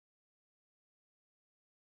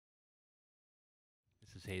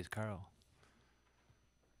This is Hayes Carll.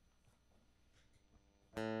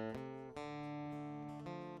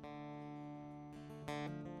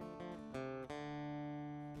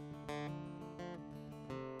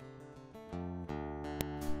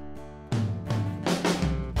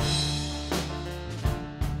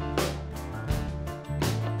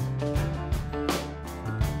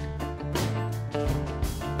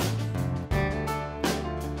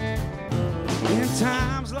 In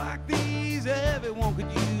times like these, everyone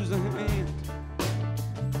could use a hand.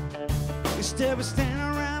 Instead of standing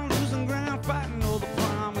around losing ground, fighting over the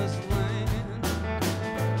promised land.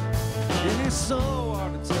 And it's so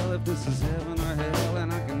hard to tell if this is heaven or hell,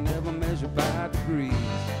 and I can never measure by degrees.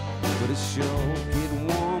 But it's sure getting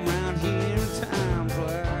warm around here in times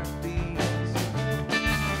like these.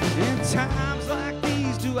 In times like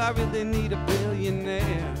these, do I really need a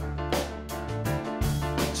billionaire?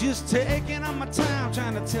 Just taking up my time,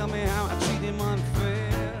 trying to tell me how I treat him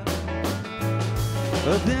unfair.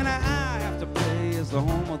 But then I have to pay as the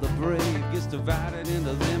home of the brave gets divided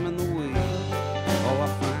into them and the we. Oh, I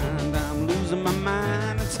find I'm losing my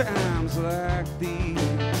mind at times like these.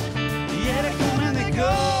 Yeah, they come and they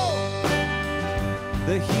go,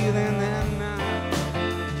 they're here and they're not.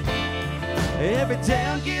 Every day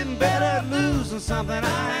I'm getting better at losing something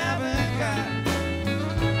I haven't got.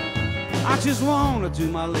 I just wanna do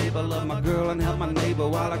my labor, love my girl and help my neighbor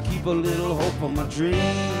while I keep a little hope for my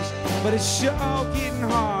dreams. But it's sure getting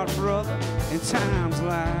hard, brother, in times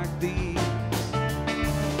like these.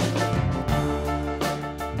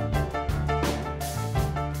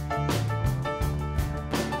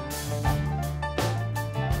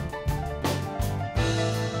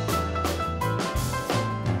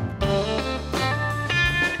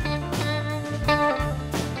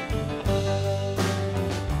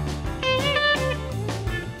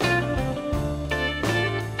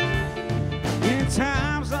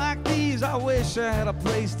 Times like these, I wish I had a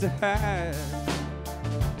place to hide.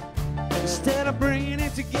 Instead of bringing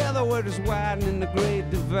it together, we're just widening the great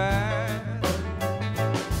divide.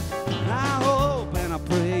 I hope and I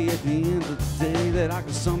pray at the end of the day that I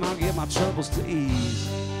can somehow get my troubles to ease.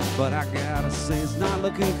 But I gotta say it's not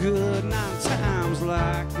looking good, not in times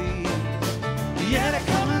like these. Yeah, they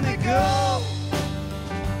come and they go,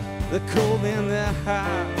 they're cold and they're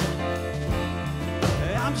hot.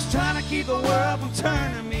 I'm just trying to keep the world from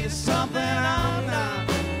turning me to something I'm not.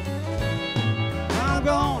 I'm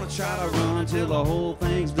gonna try to run until the whole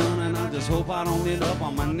thing's done, and I just hope I don't end up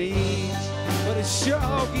on my knees. But it's sure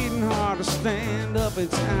getting hard to stand up in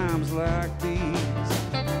times like these.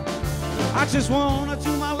 I just wanna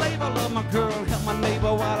do my labor, love my girl, help my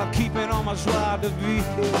neighbor while I'm keeping on my joie de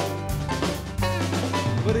vivre.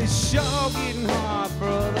 But it's sure getting hard,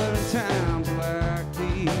 brother, in times like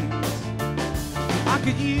these. I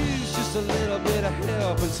could use just a little bit of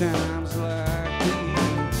help in times like these.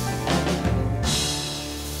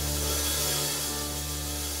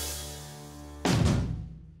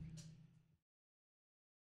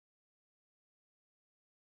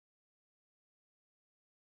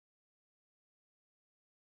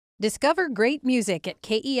 Discover great music at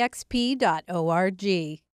KEXP.org.